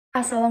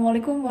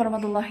Assalamualaikum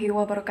warahmatullahi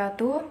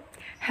wabarakatuh.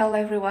 Hello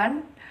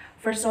everyone.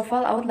 First of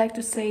all, I would like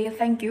to say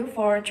thank you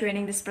for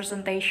joining this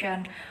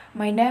presentation.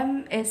 My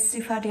name is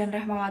Sifa Dian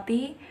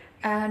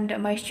and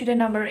my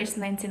student number is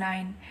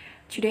 99.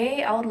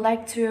 Today, I would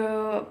like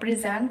to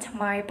present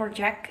my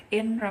project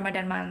in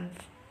Ramadan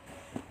month.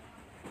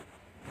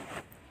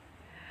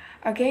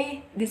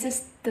 Okay, this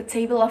is the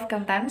table of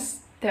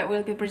contents that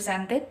will be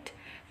presented.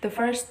 The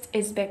first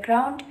is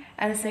background,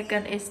 and the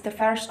second is the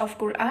verse of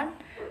Quran.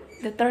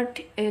 The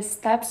third is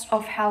steps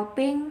of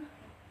helping.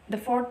 The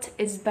fourth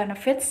is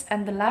benefits,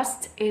 and the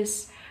last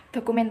is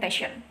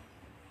documentation.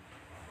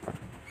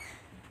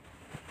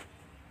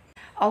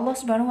 Allah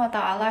Subhanahu wa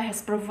Ta'ala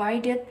has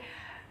provided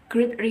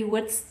great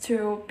rewards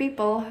to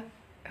people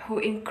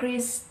who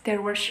increase their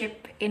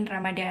worship in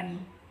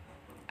Ramadan.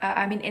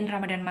 In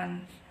Ramadan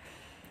month.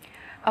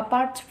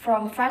 Apart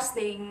from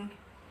fasting,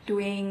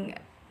 doing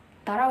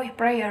Tarawih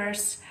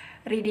prayers,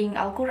 reading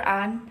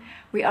Al-Quran,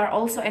 we are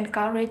also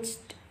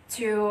encouraged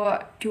to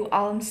do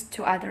alms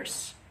to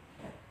others.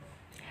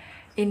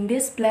 In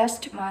this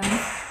blessed month,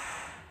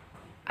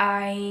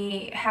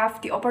 I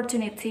have the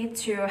opportunity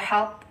to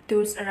help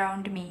those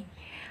around me.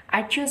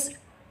 I choose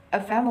a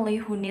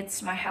family who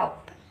needs my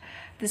help.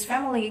 This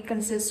family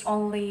consists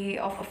only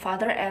of a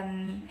father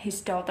and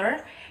his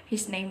daughter.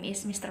 His name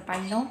is Mr.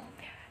 Paino.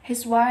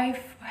 His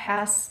wife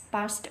has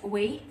passed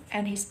away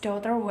and his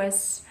daughter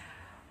was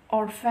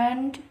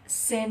orphaned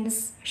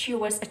since she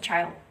was a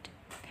child.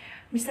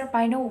 Mr.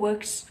 Paino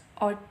works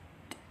odd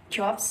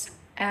jobs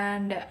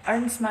and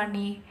earns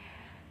money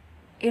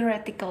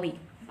erratically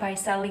by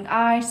selling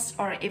ice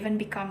or even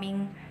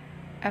becoming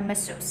a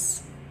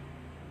masseuse.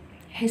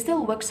 He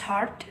still works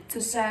hard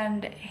to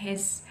send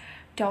his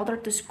daughter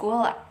to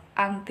school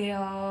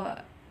until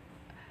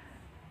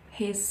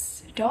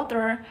his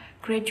daughter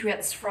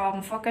graduates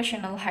from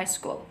vocational high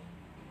school.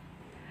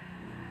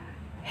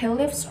 He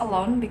lives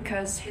alone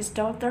because his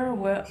daughter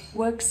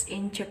works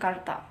in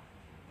Jakarta.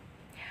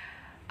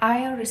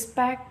 I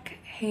respect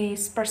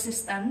his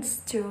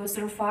persistence to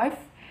survive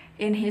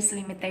in his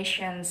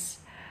limitations.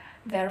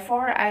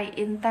 Therefore, I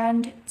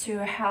intend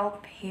to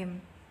help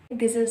him.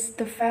 This is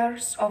the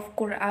verse of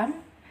Quran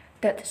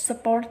that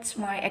supports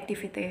my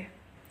activity.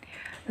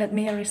 Let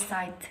me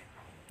recite.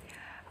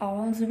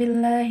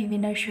 A'udzubillahi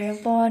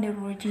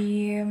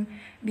minasyaitonirrajim.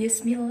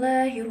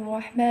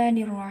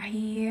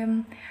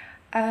 Bismillahirrahmanirrahim.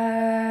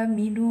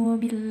 Aminu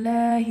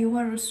billahi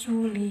wa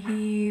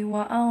rasulihi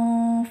wa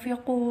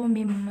anfiqu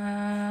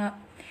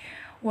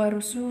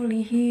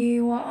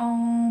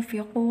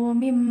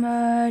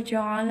mimma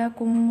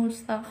ja'alakum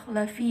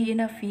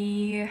mustakhlafina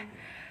fih.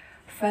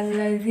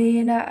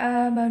 فالذين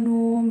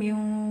آمنوا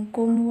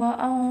منكم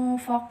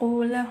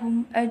وأنفقوا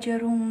لهم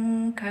أجر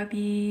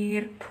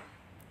كبير.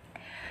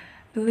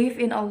 Believe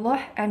in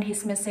Allah and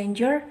His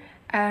Messenger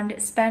and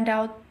spend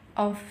out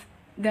of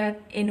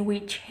that in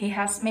which He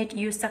has made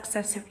you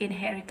successive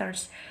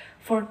inheritors.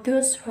 For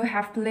those who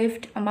have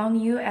believed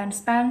among you and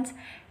spent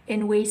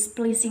in ways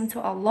pleasing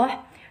to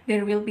Allah,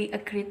 there will be a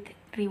great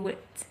reward.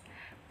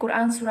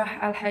 Quran Surah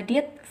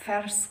Al-Hadid,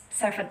 verse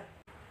 7.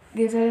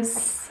 This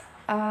is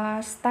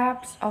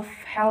steps of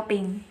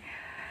helping.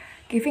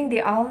 Giving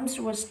the alms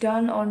was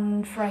done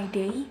on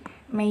Friday,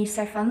 May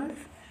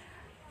 7th,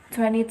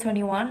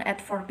 2021 at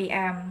 4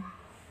 p.m.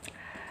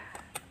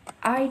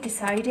 I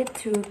decided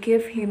to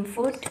give him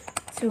food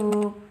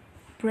to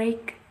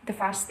break the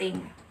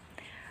fasting.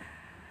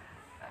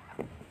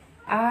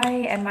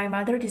 I and my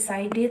mother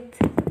decided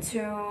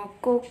to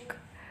cook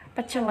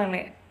pecel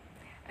lele,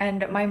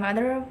 and my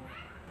mother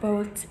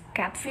bought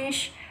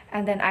catfish,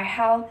 and then I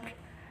helped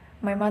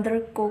my mother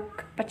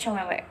cook pecel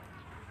lele.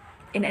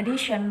 In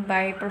addition,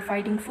 by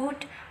providing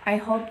food, I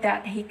hope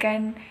that he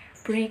can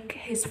break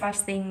his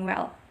fasting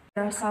well.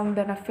 There are some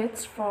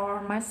benefits for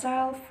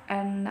myself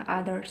and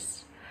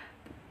others.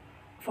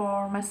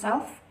 For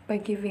myself, by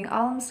giving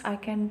alms, I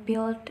can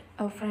build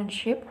a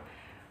friendship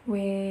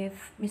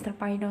with Mr.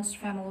 Paino's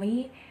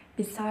family.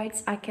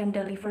 Besides, I can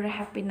deliver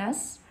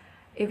happiness,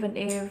 even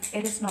if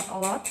it is not a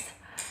lot.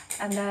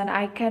 And then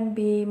I can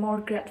be more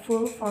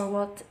grateful for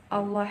what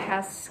Allah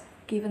has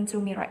given to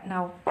me right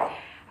now.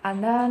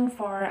 And then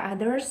for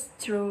others,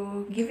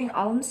 through giving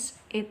alms,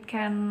 it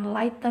can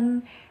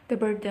lighten the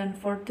burden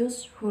for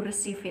those who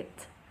receive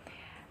it.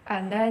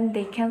 And then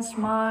they can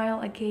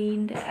smile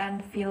again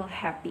and feel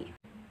happy.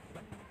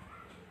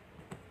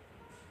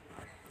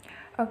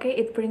 Okay,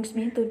 it brings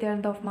me to the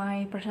end of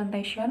my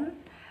presentation.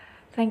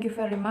 Thank you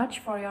very much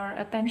for your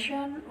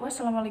attention.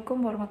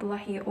 Wassalamualaikum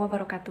warahmatullahi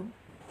wabarakatuh.